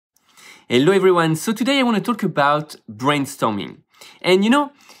Hello everyone, so today I want to talk about brainstorming. And you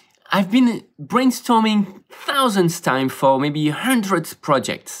know, I've been brainstorming thousands of times for maybe hundreds of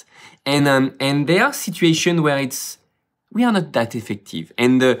projects. And there are situations where we are not that effective.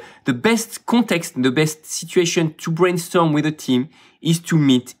 And the best context, the best situation to brainstorm with a team is to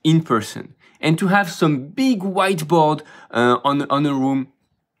meet in person and to have some big whiteboard on a room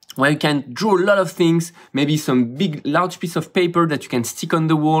where you can draw a lot of things, maybe some big, large piece of paper that you can stick on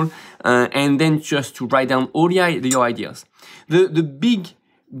the wall, and then just to write down all your ideas. The big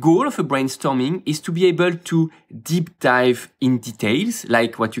goal of a brainstorming is to be able to deep dive in details,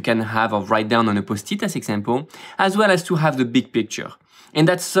 like what you can have or write down on a post-it as example, as well as to have the big picture. And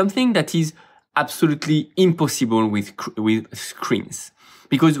that's something that is absolutely impossible with screens.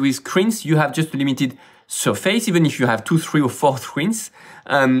 Because with screens, you have just a limited surface. Even if you have 2, 3, or 4 screens,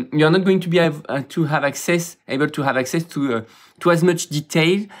 you're not going to be able to have access to as much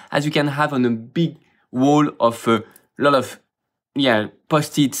detail as you can have on a big wall of a lot of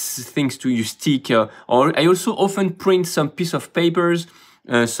post-its, things to you stick. Or I also often print some piece of papers,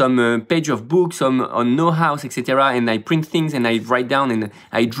 some page of books on know-how, etc. And I print things and I write down and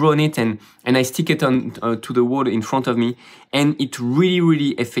I draw on it and I stick it on to the wall in front of me, and it's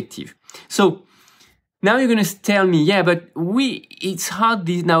really effective. So now you're going to tell me, yeah, but it's hard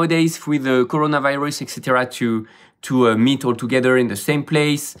nowadays with the coronavirus, etc., to meet all together in the same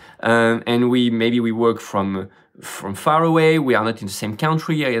place, and maybe we work from far away, we are not in the same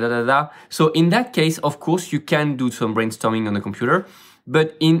country, So in that case, of course, you can do some brainstorming on the computer,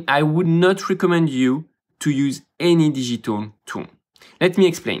 but I would not recommend you to use any digital tool. Let me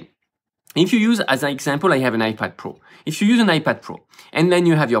explain. If you use, as an example, I have an iPad Pro. If you use an iPad Pro and then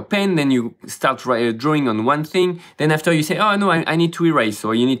you have your pen, then you start drawing on one thing, then after you say, oh no, I need to erase,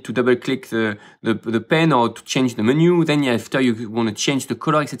 or you need to double click the pen or to change the menu, then after you want to change the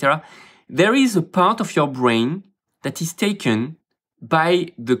color, etc. There is a part of your brain that is taken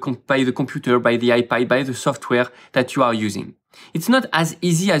by the computer, by the iPad, by the software that you are using. It's not as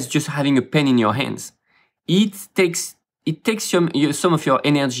easy as just having a pen in your hands. It takes some of your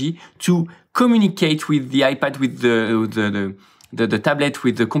energy to communicate with the iPad, with the tablet,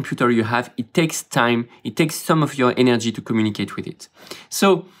 with the computer you have. It takes time. It takes some of your energy to communicate with it.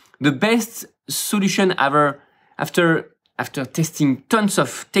 So the best solution ever, after testing tons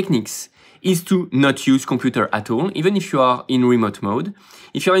of techniques, is to not use computer at all, even if you are in remote mode.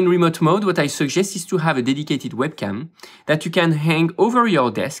 If you're in remote mode, what I suggest is to have a dedicated webcam that you can hang over your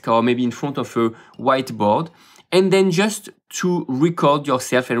desk or maybe in front of a whiteboard, and then just to record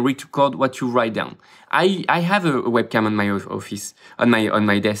yourself and record what you write down. I have a webcam on my office, on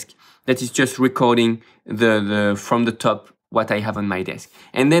my desk, that is just recording from the top what I have on my desk.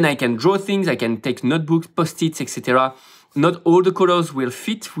 And then I can draw things, I can take notebooks, post-its, etc. Not all the colors will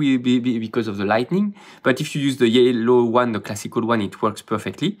fit because of the lighting, but if you use the yellow one, the classical one, it works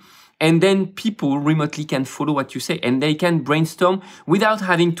perfectly. And then people remotely can follow what you say, and they can brainstorm without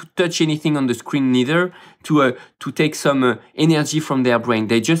having to touch anything on the screen, neither to take some energy from their brain.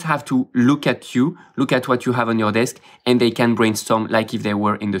 They just have to look at you, look at what you have on your desk, and they can brainstorm like if they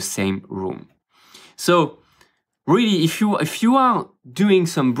were in the same room. So really, if you are doing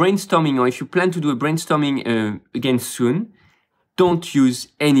some brainstorming, or if you plan to do a brainstorming again soon, don't use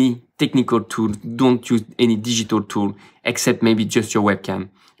any technical tool, don't use any digital tool, except maybe just your webcam.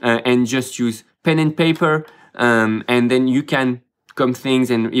 And just use pen and paper, and then you can comb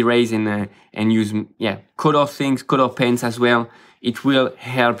things and erase and use color things, color pens as well. It will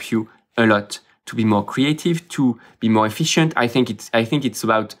help you a lot to be more creative, to be more efficient. I think it's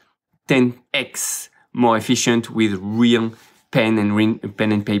about 10x more efficient with real pen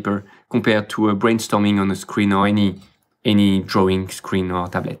and paper compared to a brainstorming on a screen or any drawing screen or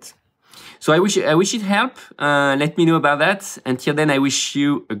tablet. So I wish it helped. Let me know about that. Until then, I wish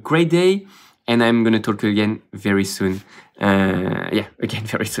you a great day, and I'm going to talk to you again very soon. Again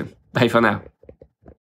very soon. Bye for now.